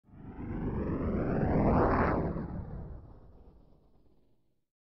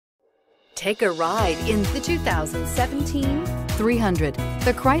Take a ride in the 2017 300.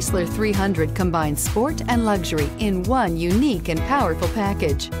 The Chrysler 300 combines sport and luxury in one unique and powerful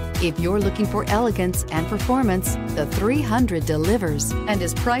package. If you're looking for elegance and performance, the 300 delivers and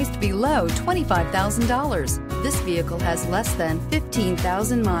is priced below $25,000. This vehicle has less than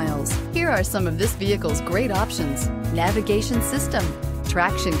 15,000 miles. Here are some of this vehicle's great options: navigation system,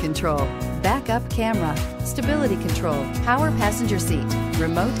 traction control, backup camera, stability control, power passenger seat,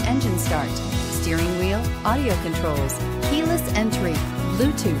 remote engine start, steering wheel audio controls, keyless entry,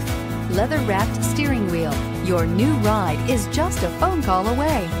 Bluetooth, leather-wrapped steering wheel. Your new ride is just a phone call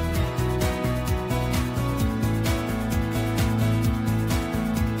away.